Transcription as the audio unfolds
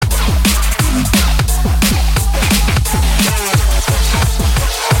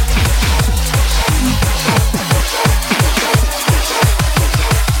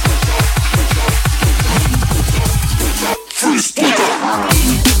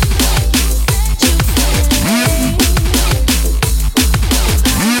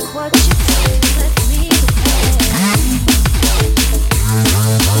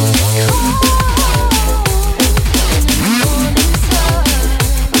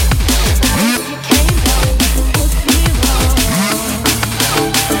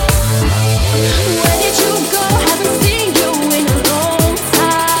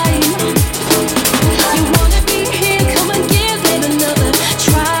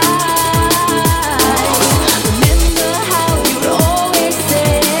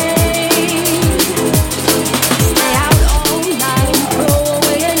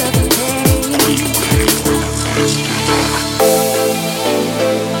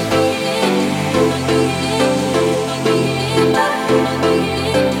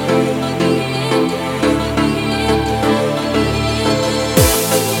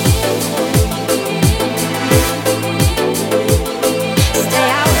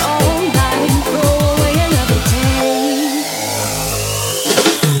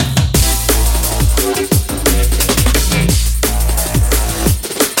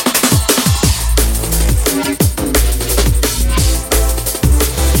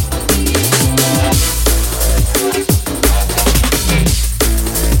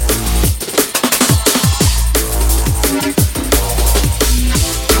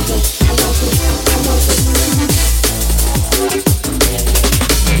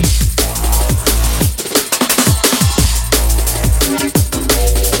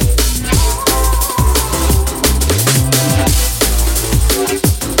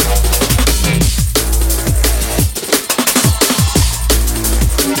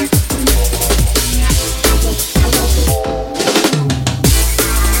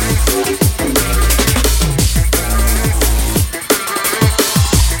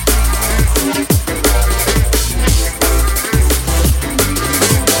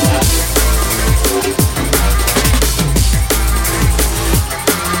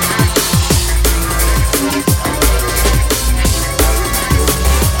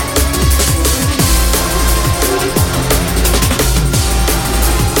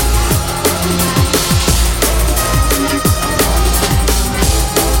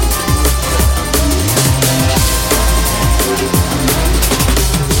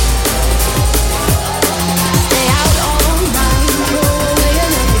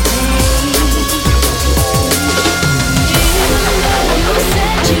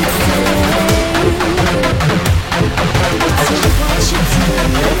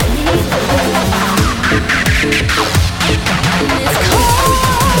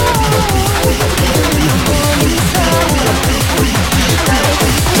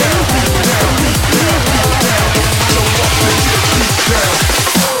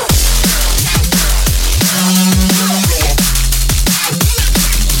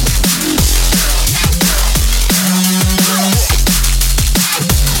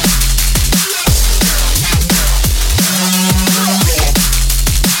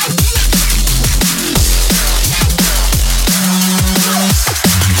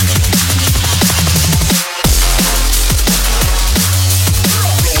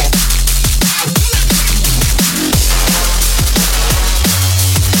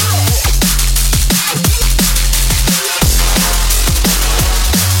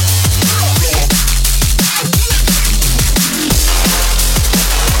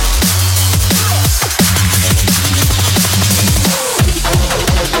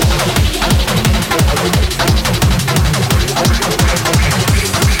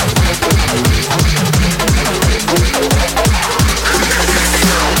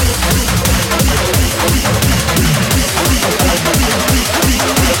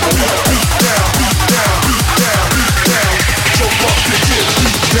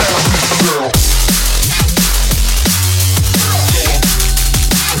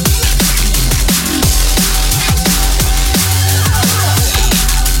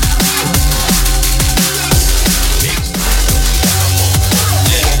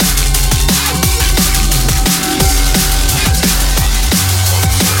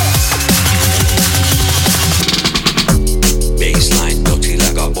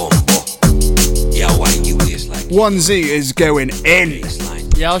1Z is going in.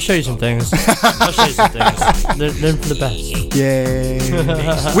 Yeah, I'll show you some things. Learn from the best.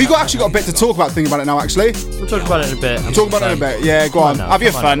 Yeah. We actually got a bit to talk about. Thinking about it now, actually. We'll talk about it in a bit. Talk about it in a bit. Yeah, go on. Have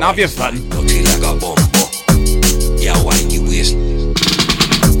your fun. Have your fun. Yeah, why you waste?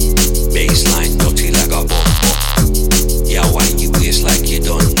 Baseline dirty like a bomb. Yeah, why you waste like you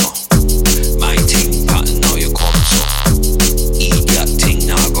don't know? My ting pattern now you come so. Idiot ting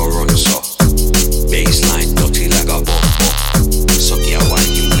now go run so. Baseline dirty like a bomb. So yeah, why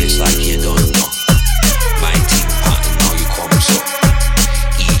you waste like you don't know? My ting pattern now you come so.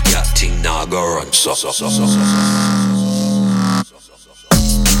 Idiot ting now go run so.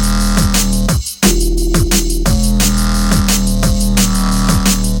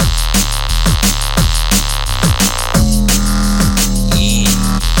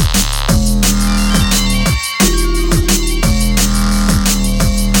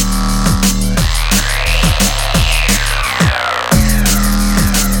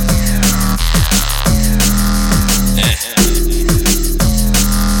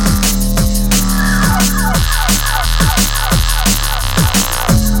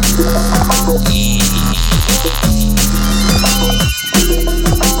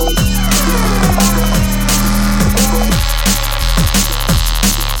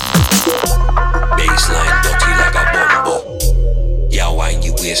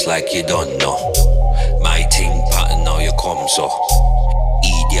 Like you don't know. My ting pattern now you come so.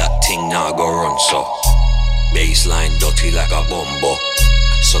 Idiot ting now go run so. Baseline dirty like a bumbo.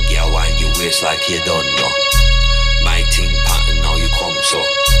 So yeah, wine you waste like you don't know. My ting pattern now you come so.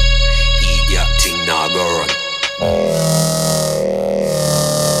 Idiot ting now go run.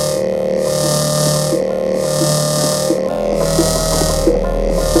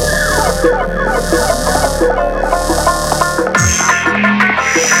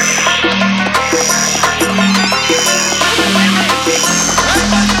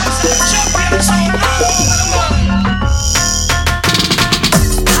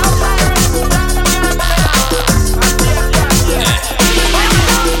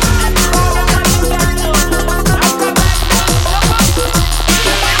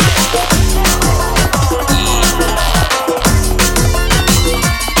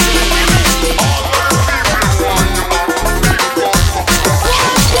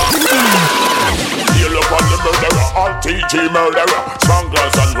 Murderer,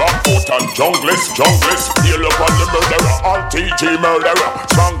 stranglers and rockfoot and junglers, Heal up on the murderer, RTG murderer,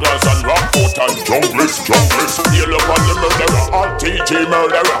 stranglers and rockfoot and junglers, Heal up on the murderer, RTG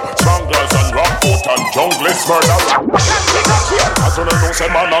murderer, stranglers and rockfoot and junglers, murderer. As soon as you say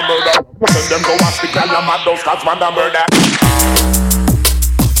man a murder, send them go and speak and I'm mad those cats man a murder.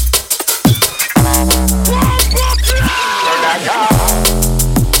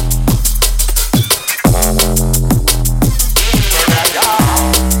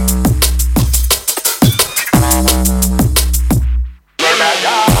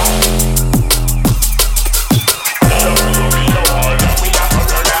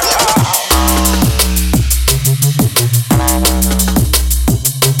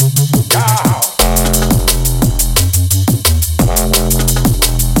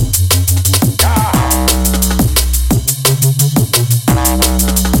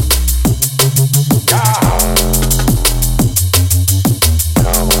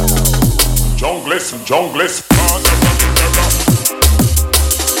 Junglist.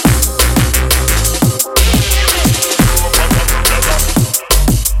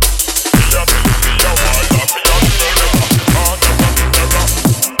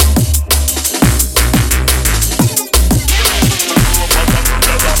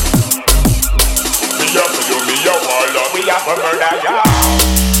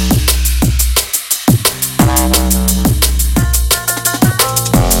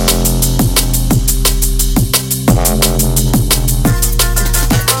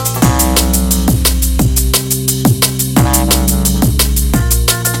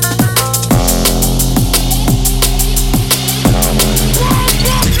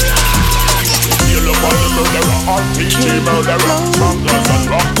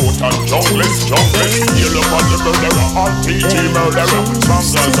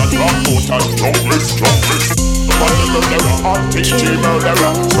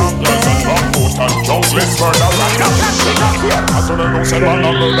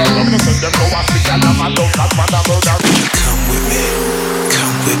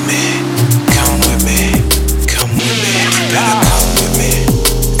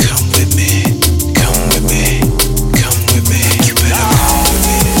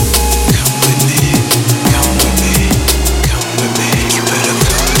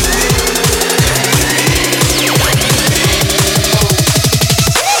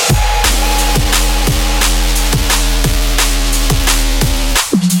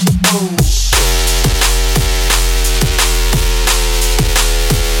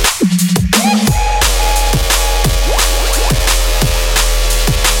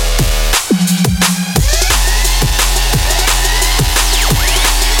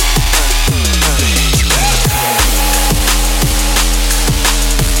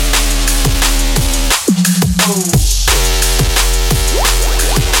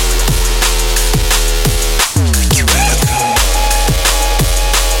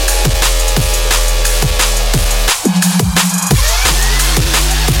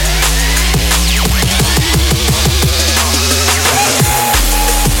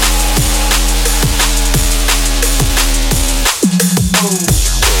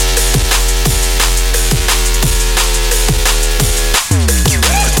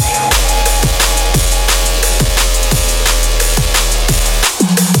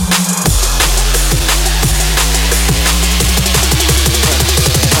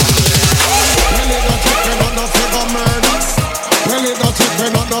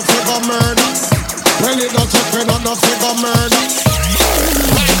 no figure murder.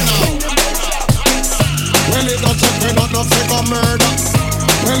 Right now. Well, it don't take me not no figure murder.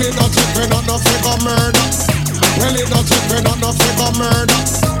 Well, it don't take me not no figure murder. Well, it don't take me not no figure murder.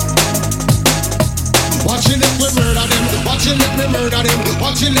 Watch it let me murder them. Watch it let me murder them.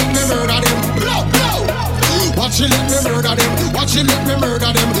 Watch it let me murder them. Blow, blow. Watch it let me murder them. Watch it let me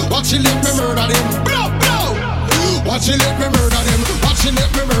murder them. Watch it let me murder them. Blow, blow. Watch it let me murder them. Watch it let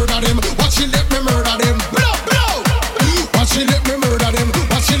me murder them. Watch it let me murder them. Blow, blow. Watch it let me murder them.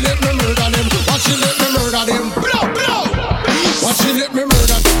 Watch it let me murder them. Watch it let me murder them. Blow, blow. Watch it let me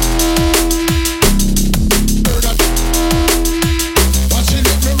murder. Murder. Watch it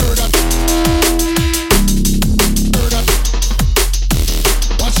let me murder. Murder.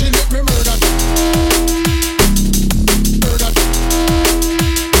 Watch it let me murder. Murder.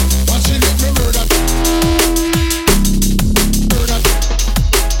 Watch it let me murder. Murder.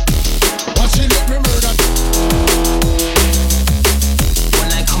 Watch it let me murder. When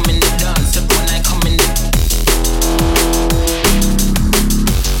I come in the dance, when I come in the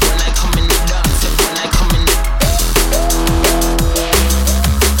when I come in the dance, when I come in the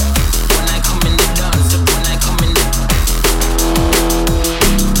when I come in the dance, when I come in the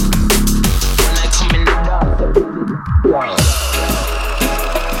when I come in the dance.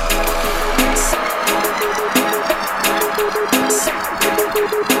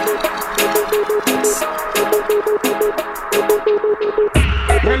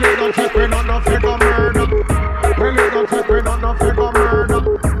 Well, it don't take me not no figure murder. Well, it don't take me not no figure murder.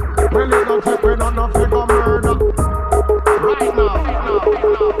 Well, it don't take me not no figure murder. Right now.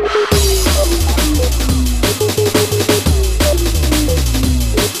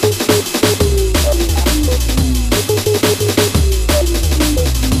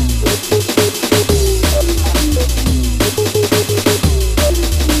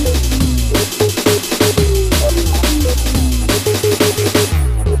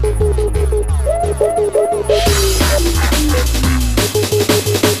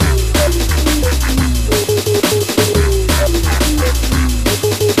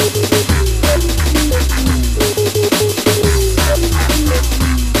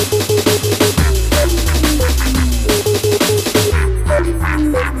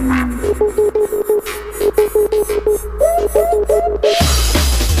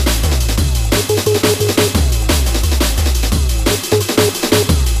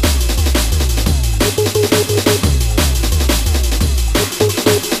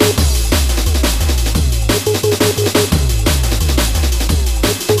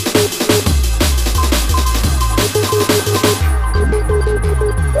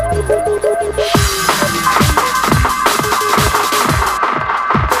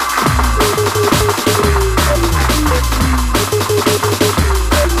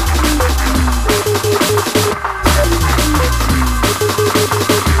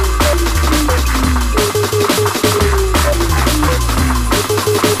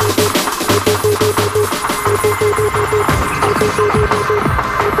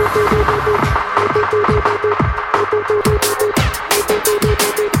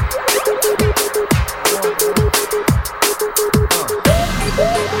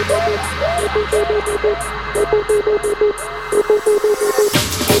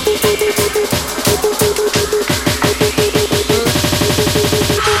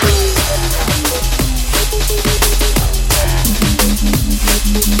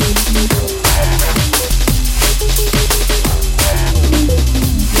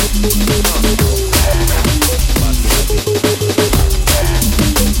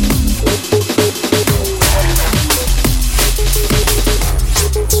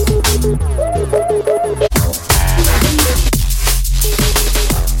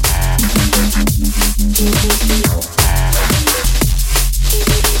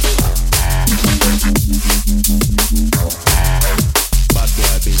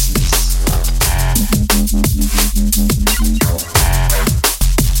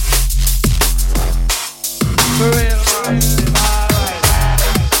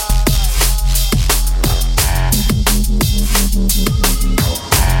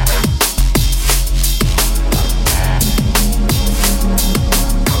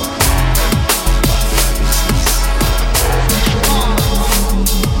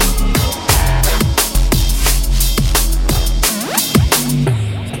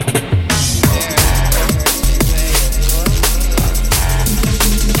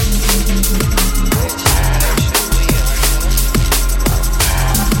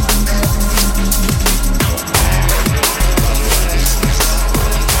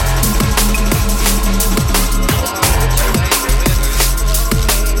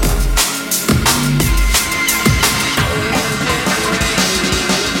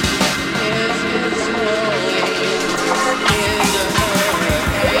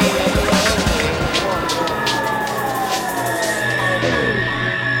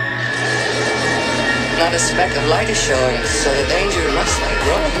 speck of light is showing, so the danger must be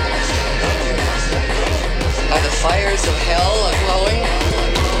growing. Are the fires of hell a-glowing?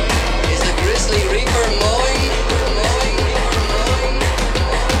 Is the grisly reaper mowing?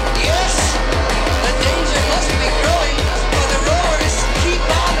 Yes, the danger must be growing, for the rowers keep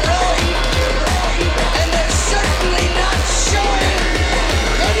on rowing, and they're certainly not showing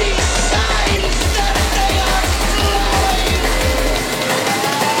any signs that they are flowing.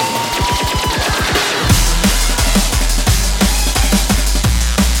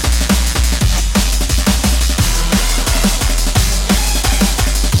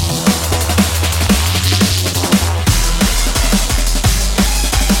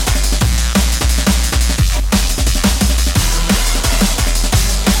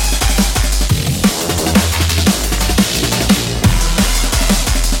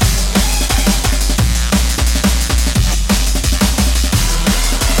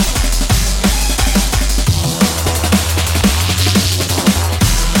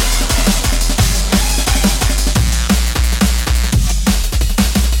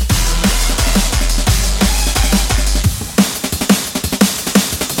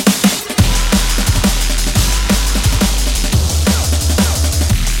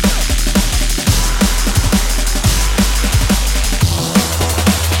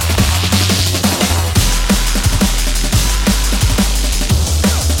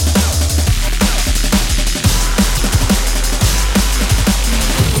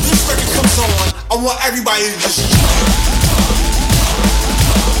 I want everybody to just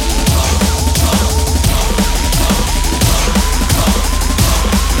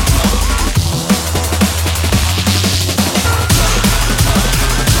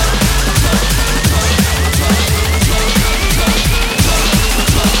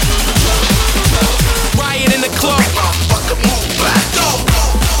riot in the club. Motherfucker, move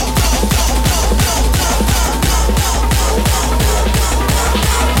back.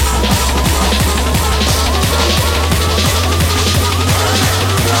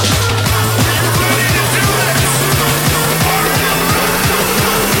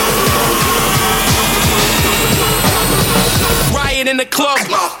 Riot in the club.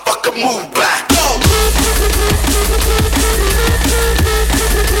 Motherfucker, move back.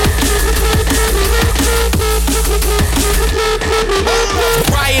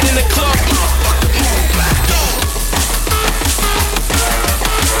 Riot in the club.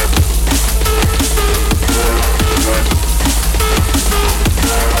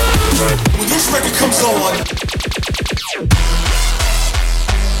 when this record comes on.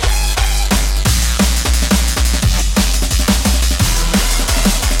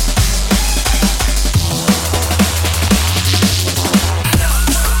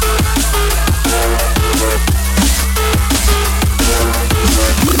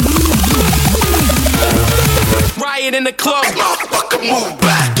 Riot in the club. Motherfucker, move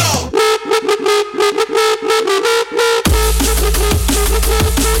back.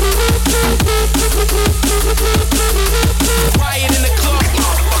 Riot in the club.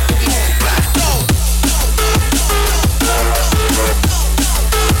 Motherfucker, move back.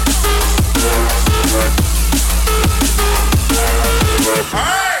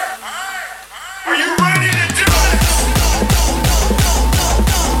 Hey! Are you ready to do this?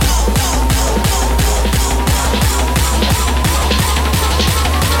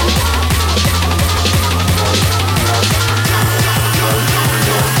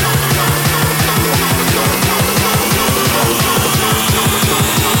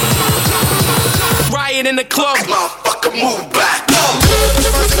 Riot in the club. Motherfucker, move back.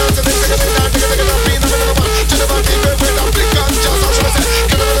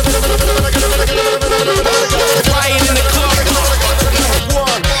 Riot in the club.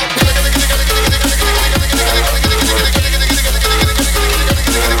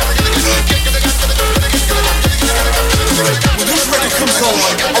 When this record comes on,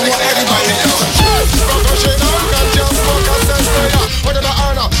 I want everybody to just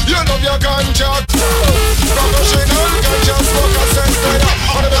you love your ganja.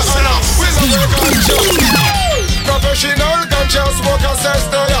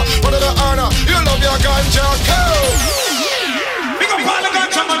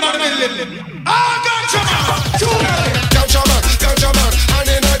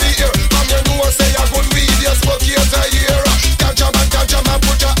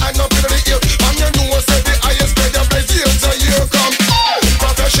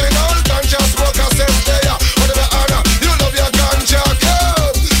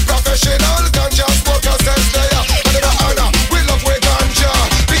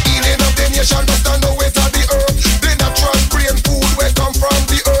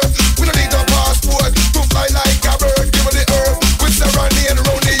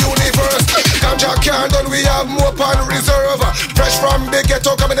 not done, we have more on reserve. Fresh from the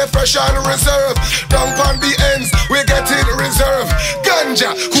ghetto, coming in fresh and reserve. Down on the ends, we get it reserve. Ganja,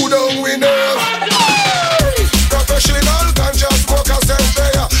 who don't we nerve? Professional ganja smoker says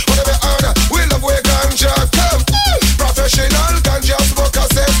there. Whatever honor, we love where ganja come. Professional ganja smoker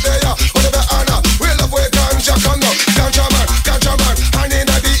says there. Whatever honor, we love where ganja come now. Ganja man, hand in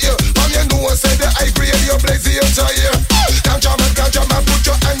the ear. From your nose, say the high grade, your blaze ear to ear. Ganja man, put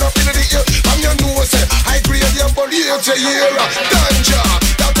your hand up in the ear. From your nose, say high grade, your body ear to ear. Ganja,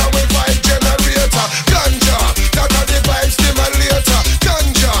 that's how we vibe generator. Ganja, that's how the vibe stimulator.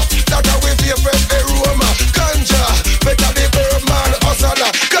 Ganja, that's how we favorite aroma. Ganja, better the herb man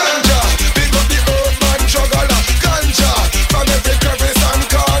hustler. Ganja, big up the herb man juggler. Ganja, from every crevice and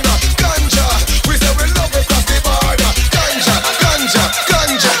corner. Ganja, we say we love it across the border. Ganja.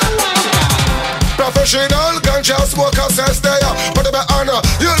 Professional ganja smoker says there. Whatever honor,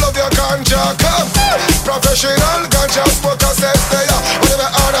 you love your ganja, come. Professional ganja smoker says there. Whatever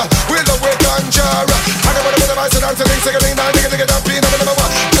honor, we love with ganja. I never know the voice and dancing, singing, nigga, that beat, number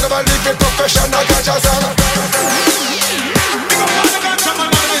one. Never leave it professional ganja sound.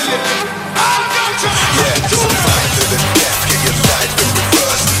 Yeah, survive to the death, get your life in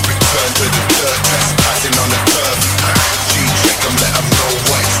reverse. Return to the dirt, trespassing on the turf. G-trick them, let them know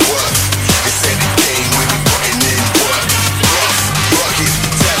what it's worth. It's any game, we be putting in work. Rough, rugged,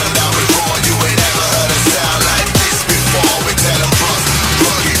 tell them that we raw. You ain't ever heard a sound like this before. We tell them rough,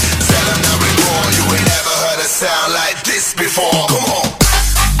 rugged, tell them that we raw. You ain't ever heard a sound like this before. Come on.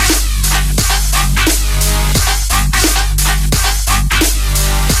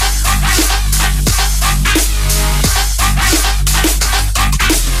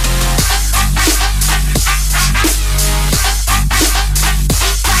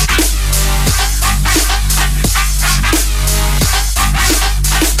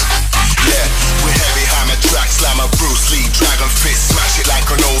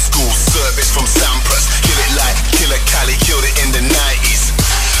 From Sampras, kill it like Killer Cali, killed it in the 90s.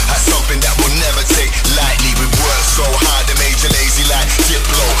 That's something that we'll never take lightly. We work so hard, they made you lazy like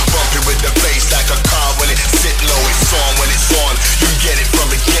Diplo. Bumping with the bass like a car when it sit low. It's on when it's on, you get it from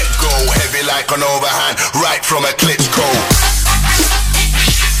the get-go. Heavy like an overhand, right from a Klitschko.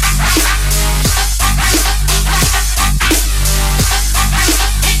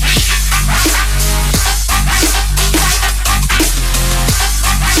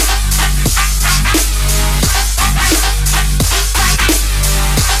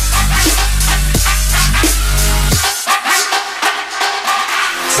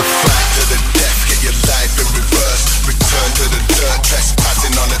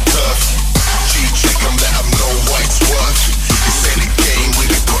 Trespassing on the turf. G-trick them, let them know what it's worth. It's any game we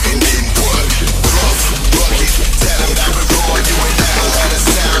be putting in work. Rough, rugged, tell them that we're raw. You ain't never heard a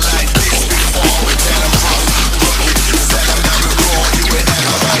sound like this before. We tell them rough, rugged, tell them that we're raw. You ain't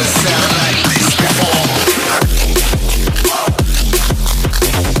never heard a sound like this before.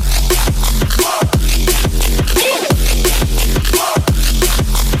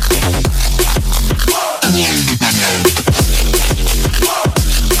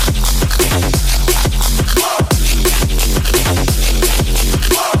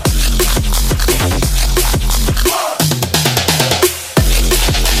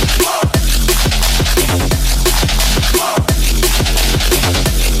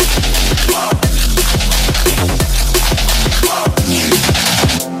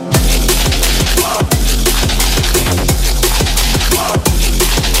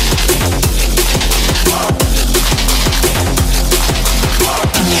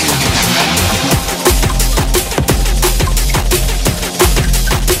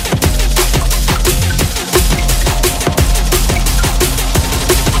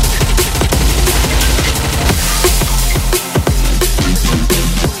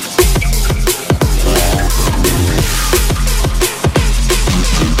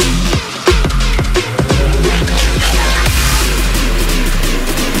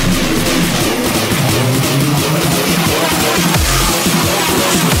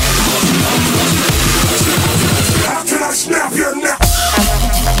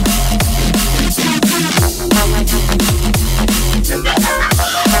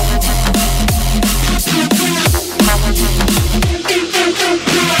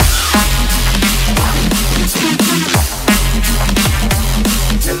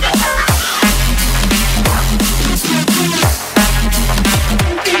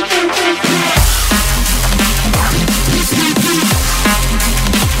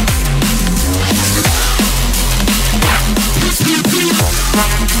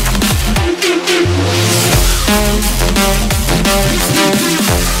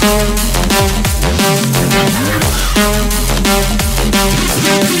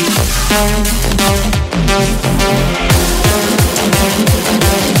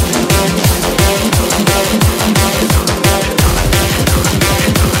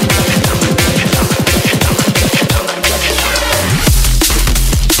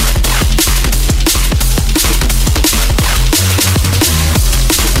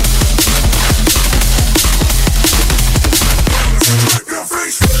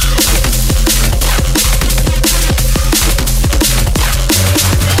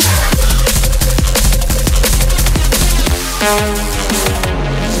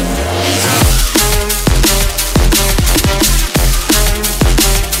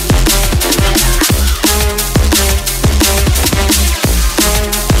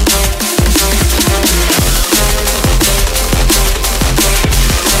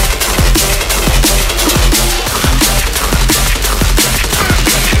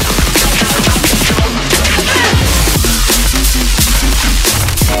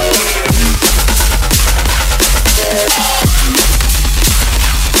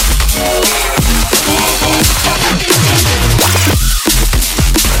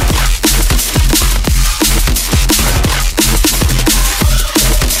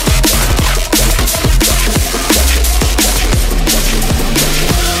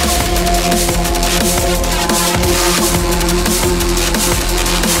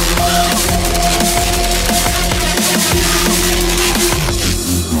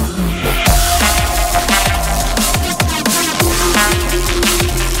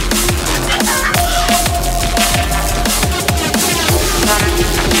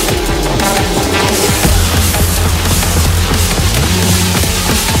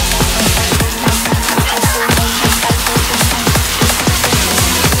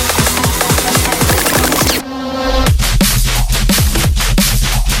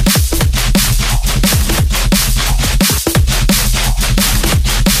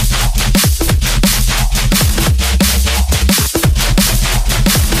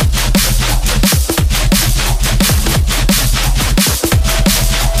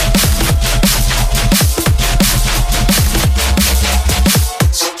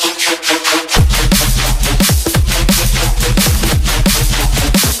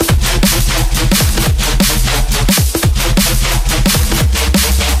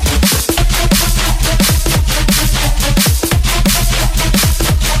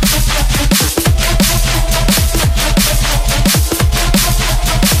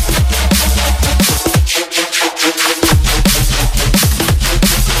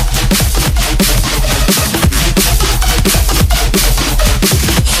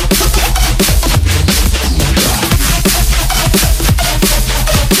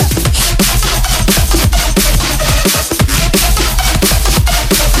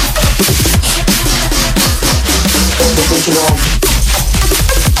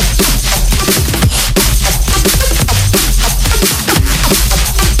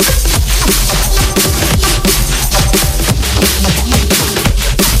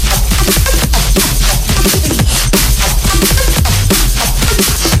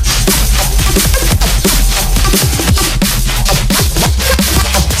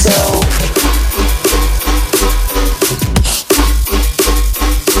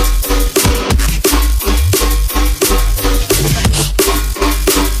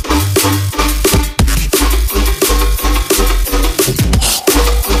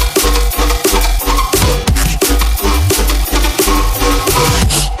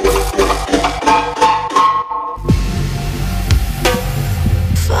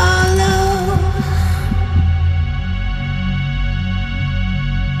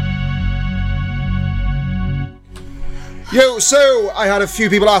 So I had a few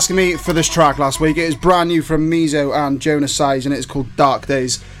people asking me for this track last week. It is brand new from Mizo and Jonas Size, and it's called Dark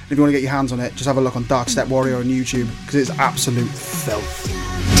Days. If you want to get your hands on it, just have a look on Dark Step Warrior on YouTube, because it's absolute filth.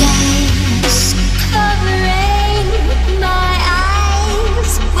 Days covering my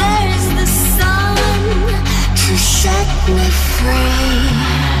eyes. Where's the sun to set me free?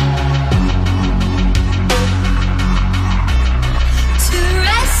 To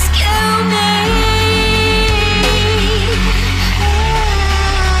rescue me.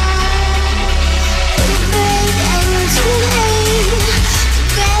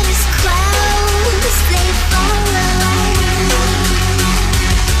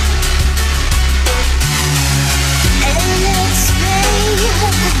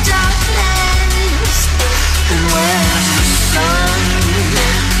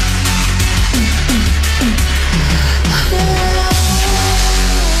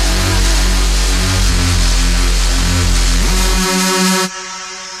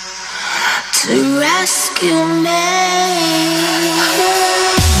 To rescue me.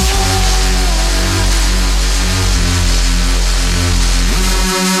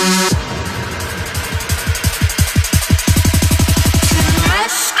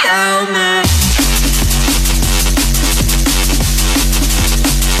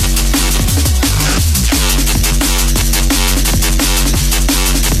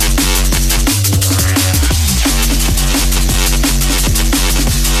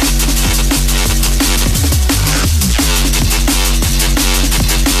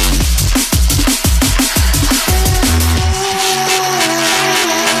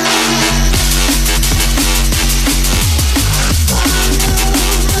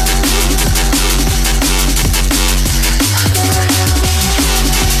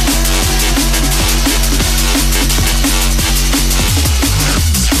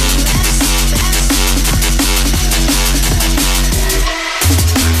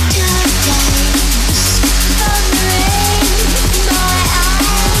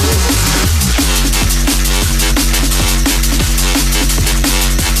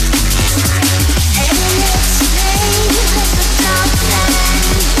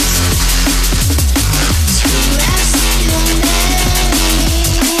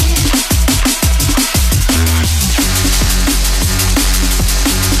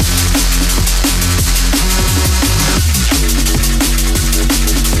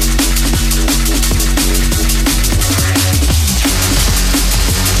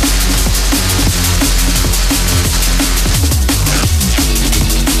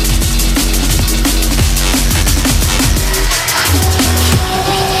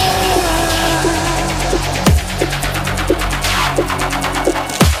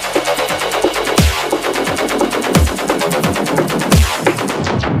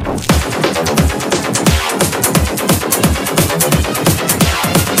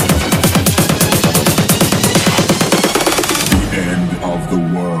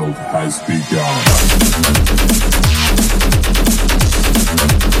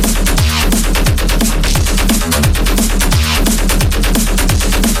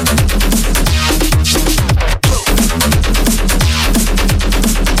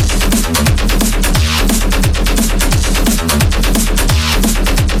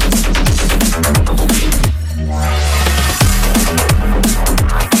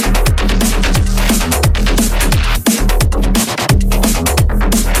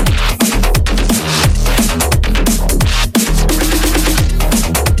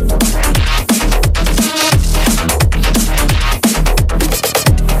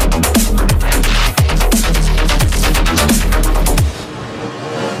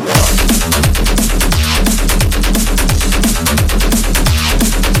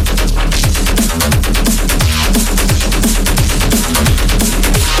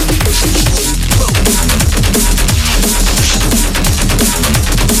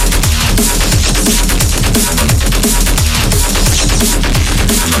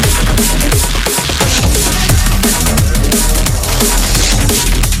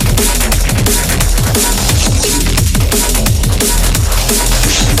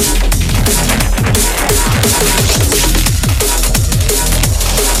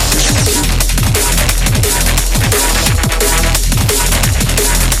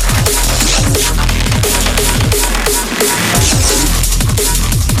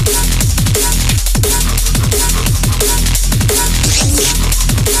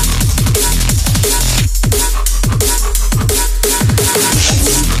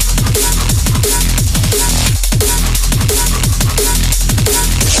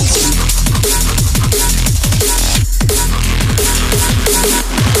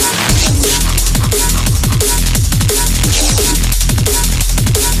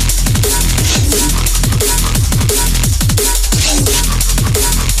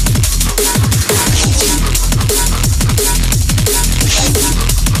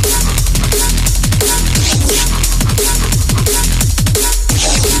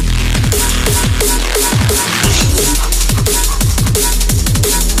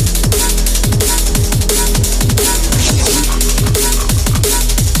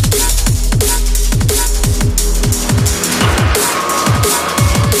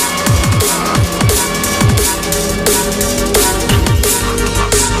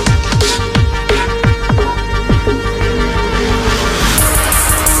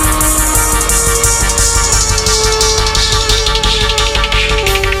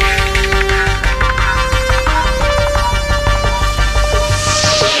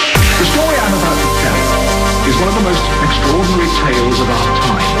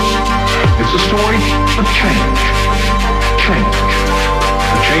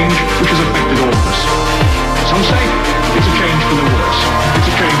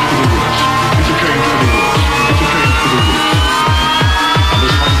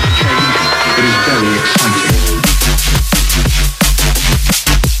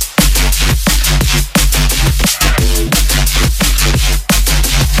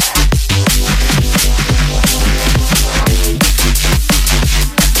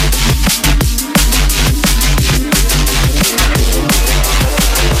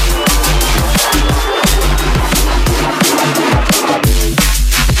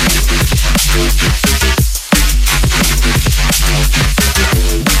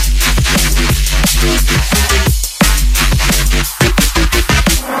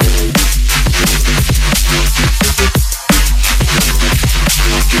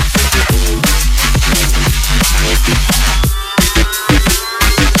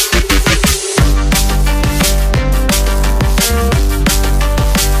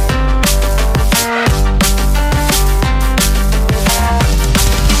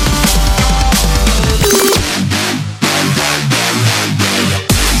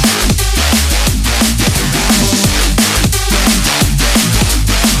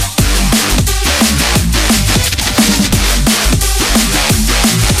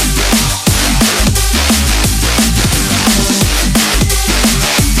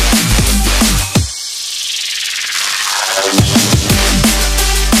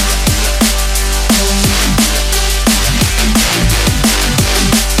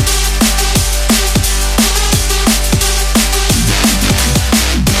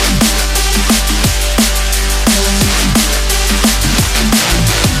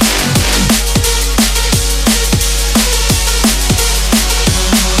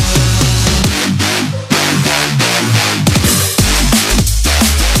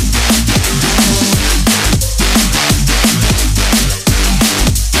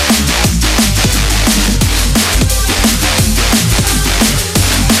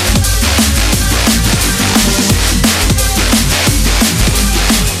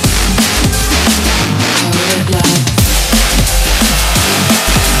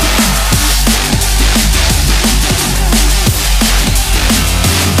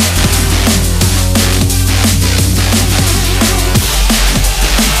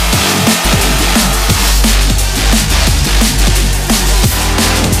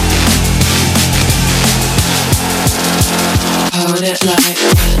 it like.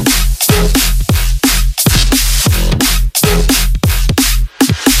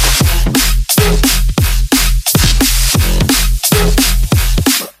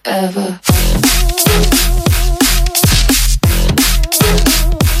 Forever.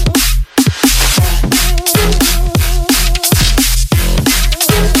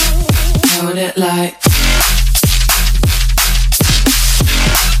 Hold it like.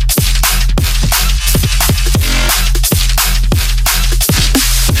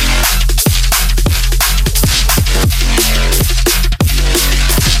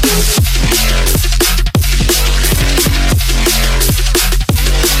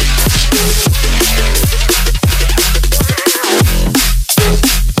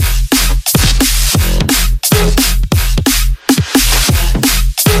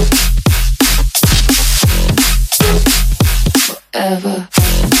 Ever.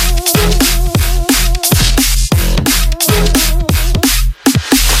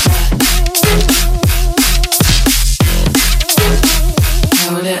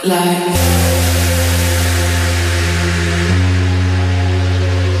 Hold it like.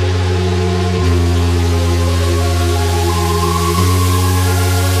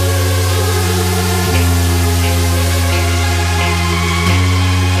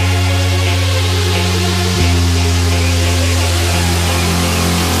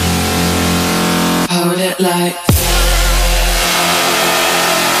 Hold it like.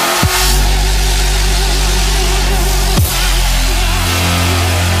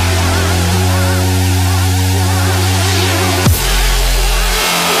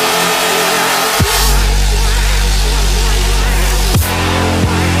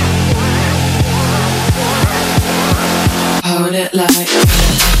 Hold it like.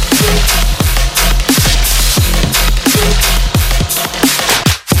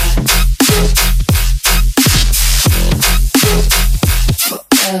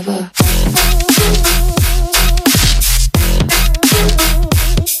 Forever.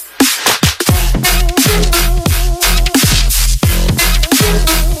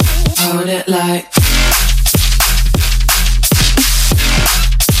 Hold it like.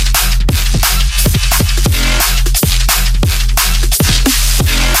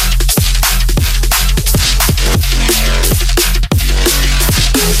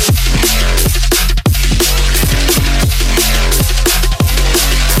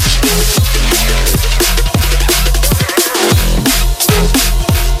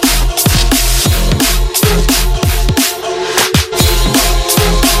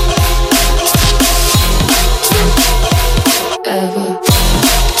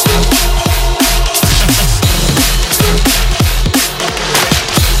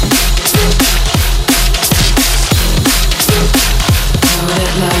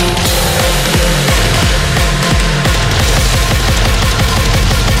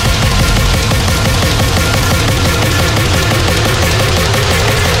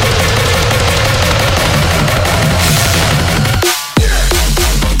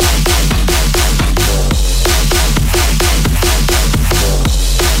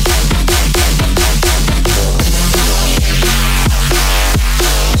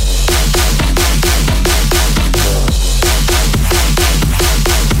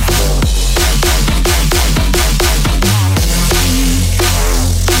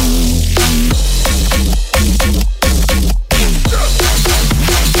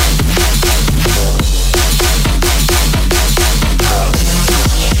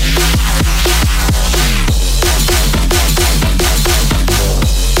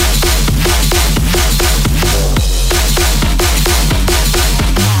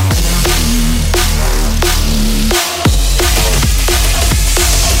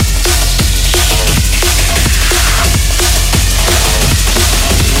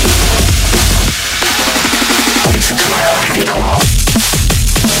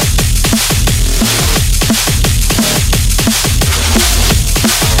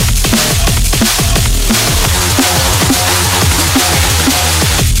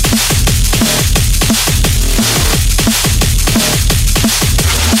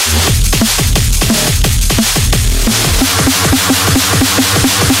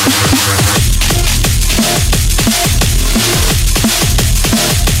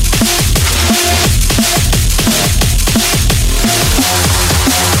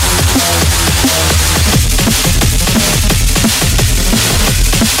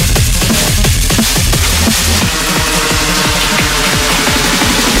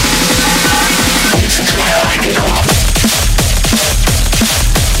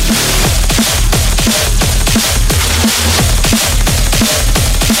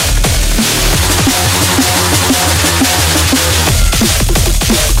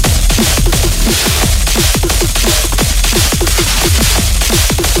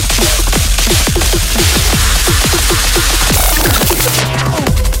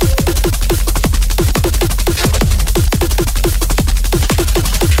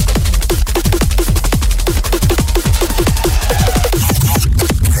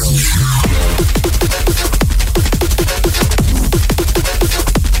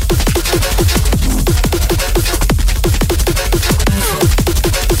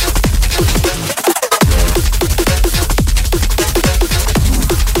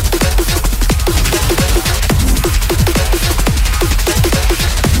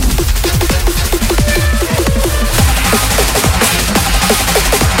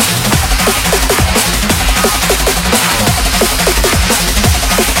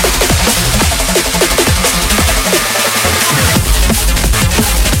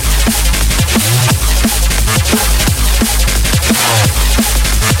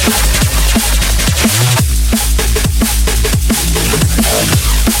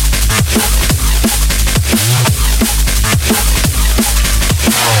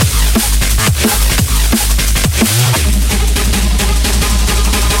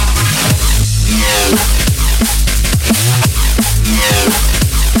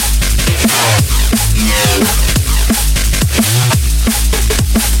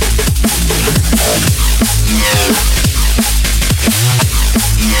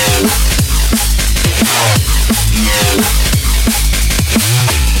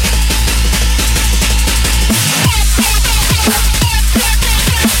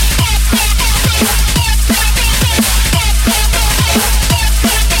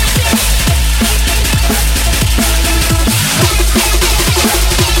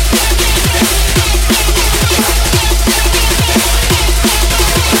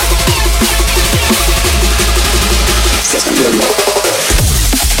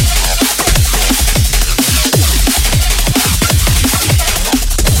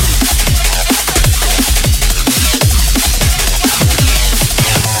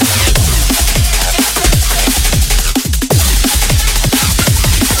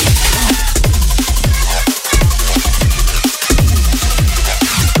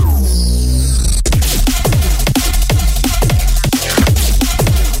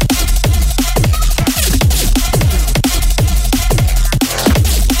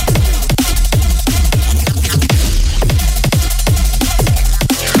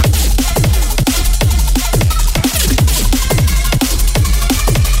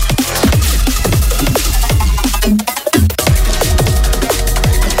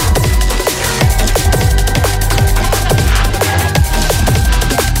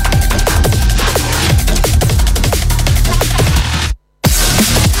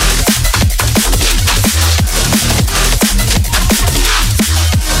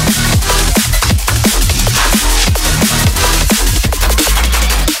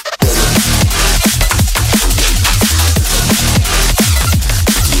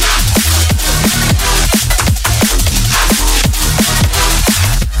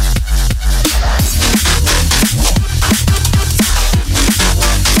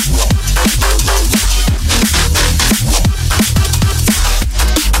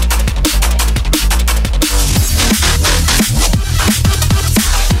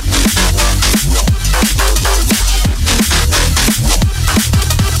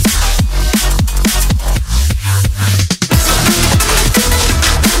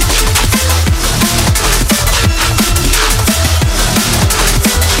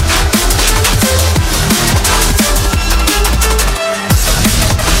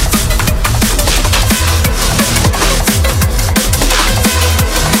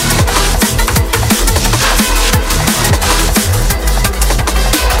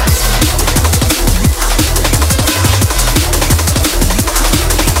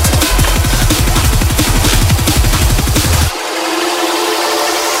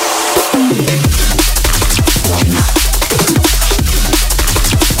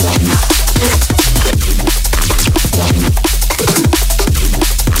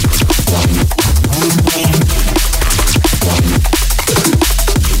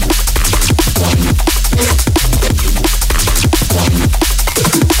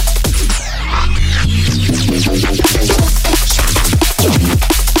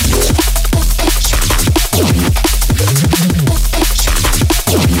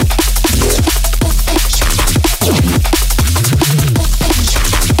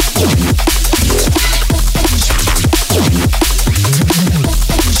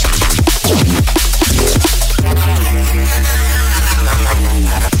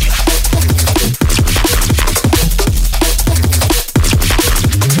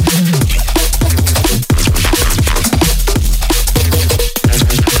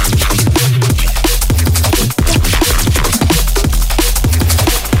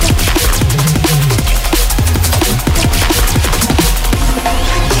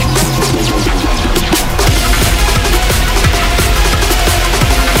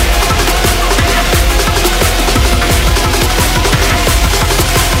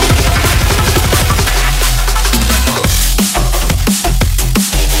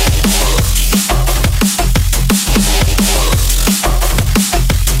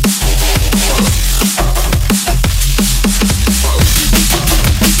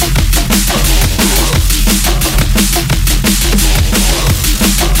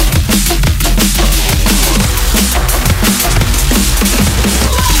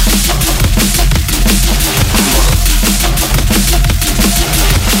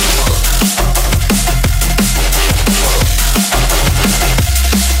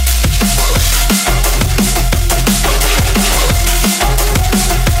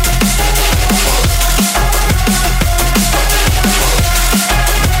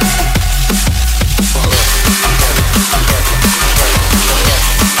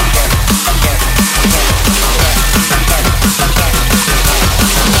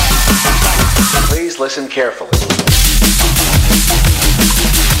 Listen carefully.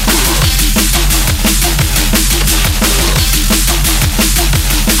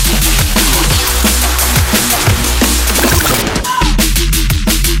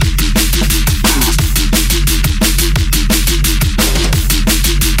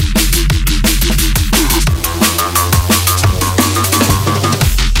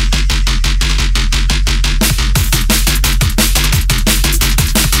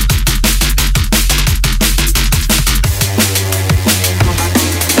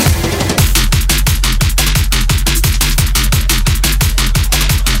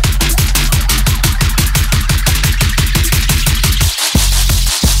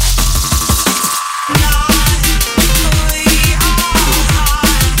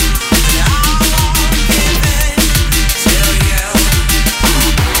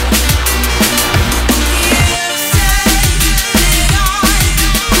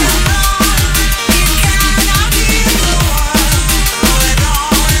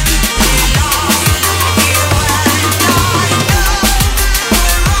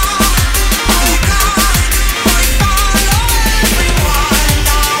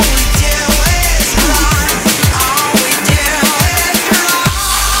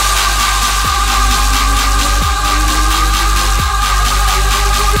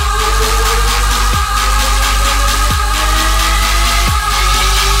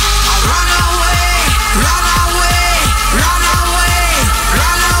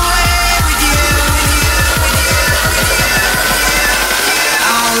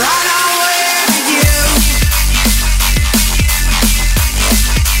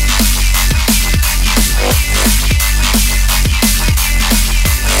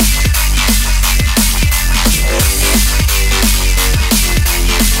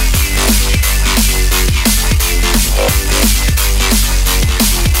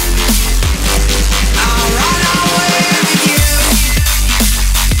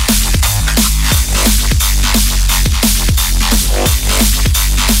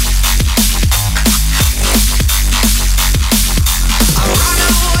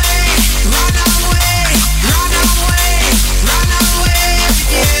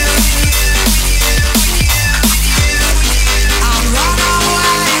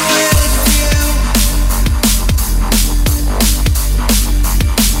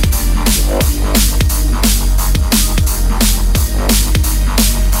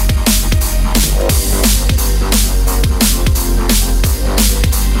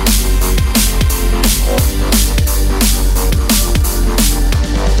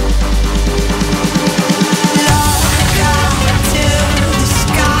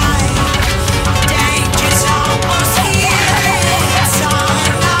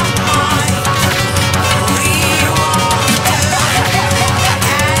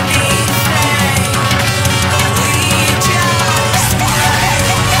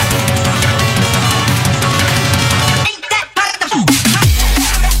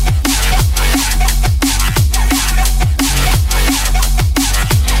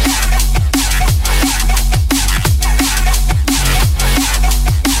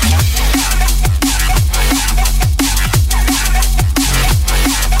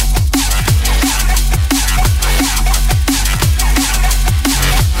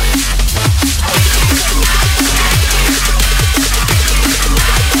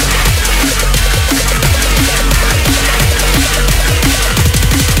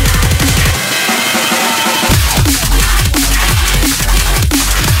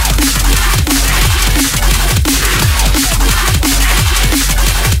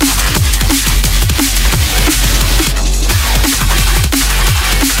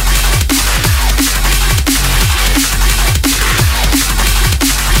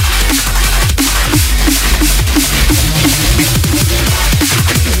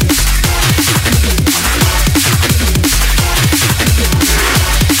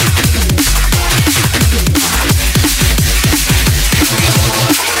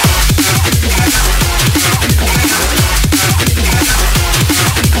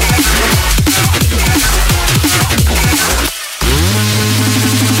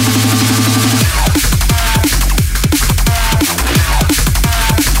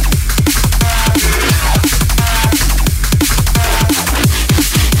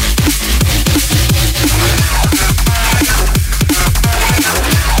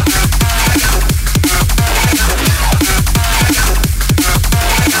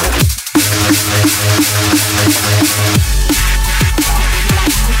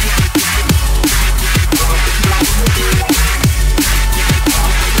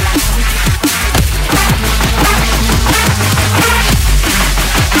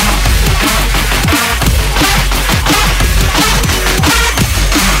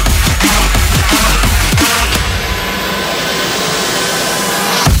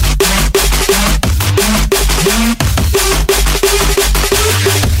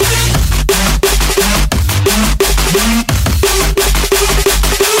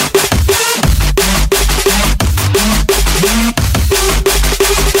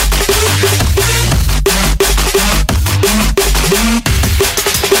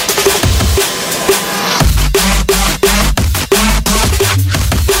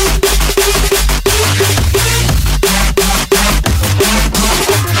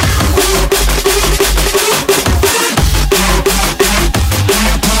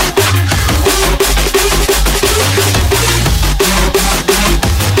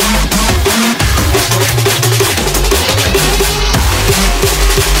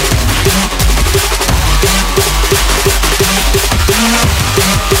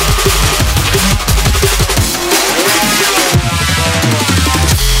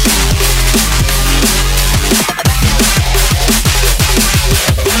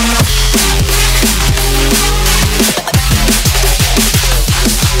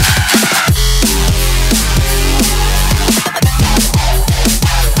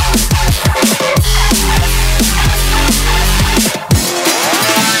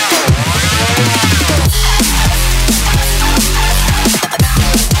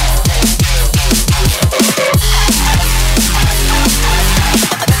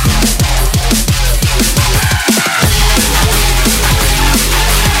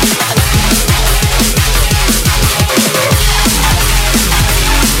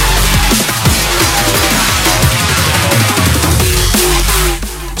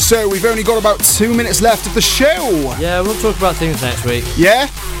 So we've only got about 2 minutes left of the show. Yeah, we'll talk about things next week. Yeah?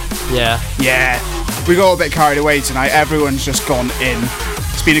 Yeah. Yeah. We got a bit carried away tonight. Everyone's just gone in.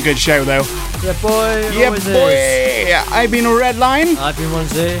 It's been a good show though. Yeah, boy. Yeah, always boy. Is. I've been RedLine. I've been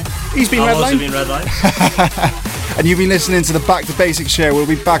 1Z. He's been I've also RedLine. been RedLine. And you've been listening to the Back to Basics show. We'll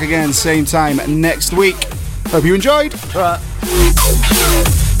be back again same time next week. Hope you enjoyed. Right.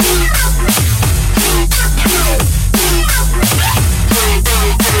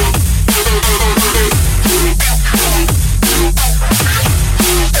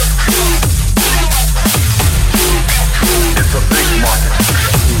 It's a big market.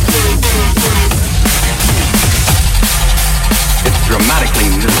 It's dramatically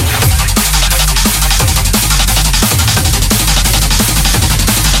new.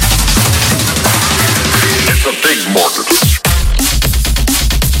 It's a big market.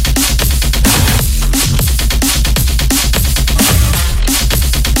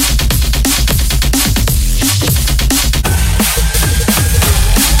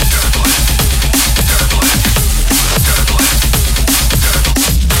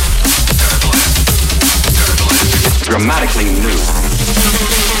 Dramatically new.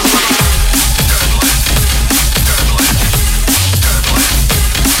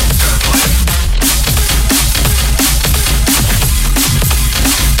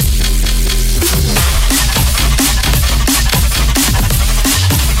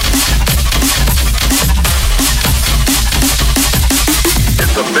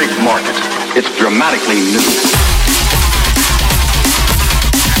 It's a big market. It's dramatically new.